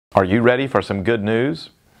Are you ready for some good news?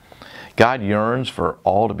 God yearns for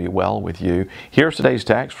all to be well with you. Here's today's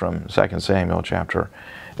text from 2 Samuel chapter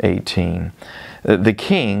 18. The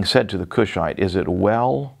king said to the Cushite, "Is it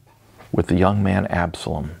well with the young man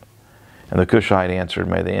Absalom?" And the Cushite answered,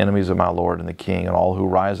 "May the enemies of my Lord and the king and all who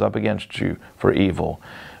rise up against you for evil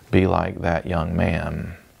be like that young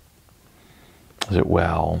man." Is it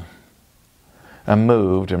well? I'm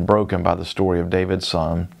moved and broken by the story of David's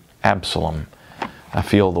son, Absalom. I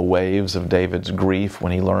feel the waves of David's grief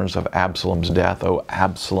when he learns of Absalom's death. Oh,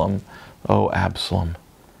 Absalom, oh, Absalom.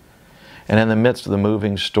 And in the midst of the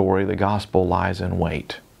moving story, the gospel lies in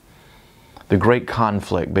wait. The great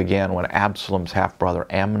conflict began when Absalom's half-brother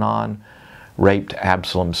Amnon raped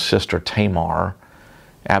Absalom's sister Tamar.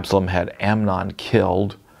 Absalom had Amnon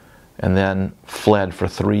killed and then fled for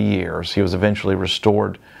 3 years. He was eventually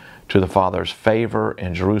restored to the father's favor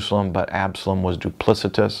in Jerusalem, but Absalom was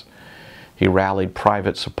duplicitous. He rallied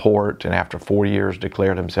private support and after 4 years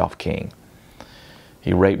declared himself king.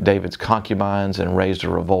 He raped David's concubines and raised a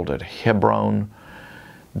revolt at Hebron.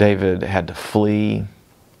 David had to flee.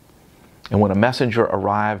 And when a messenger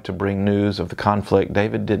arrived to bring news of the conflict,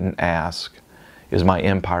 David didn't ask, "Is my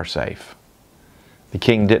empire safe?" The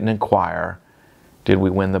king didn't inquire, "Did we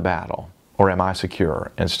win the battle?" or "Am I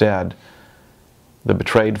secure?" Instead, the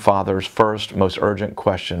betrayed father's first, most urgent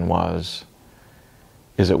question was,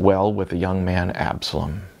 "Is it well with the young man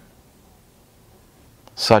Absalom?"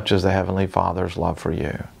 Such is the Heavenly Father's love for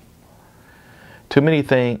you. Too many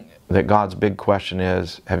think that God's big question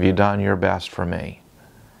is, have you done your best for me?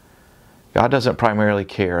 God doesn't primarily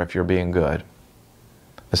care if you're being good.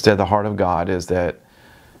 Instead, the heart of God is that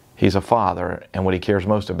He's a father, and what He cares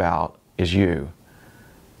most about is you.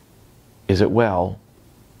 Is it well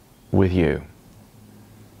with you?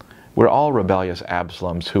 We're all rebellious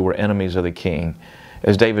Absaloms who were enemies of the king.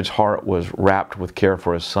 As David's heart was wrapped with care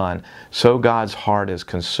for his son, so God's heart is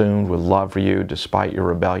consumed with love for you despite your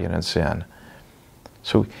rebellion and sin.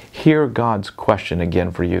 So hear God's question again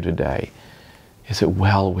for you today. Is it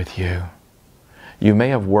well with you? You may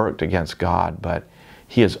have worked against God, but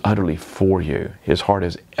He is utterly for you. His heart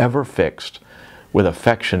is ever fixed with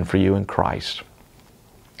affection for you in Christ.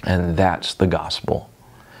 And that's the gospel.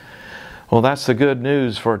 Well, that's the good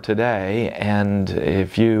news for today, and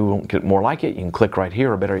if you get more like it, you can click right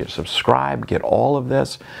here, or better yet, subscribe, get all of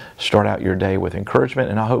this, start out your day with encouragement,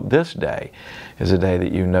 and I hope this day is a day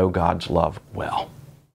that you know God's love well.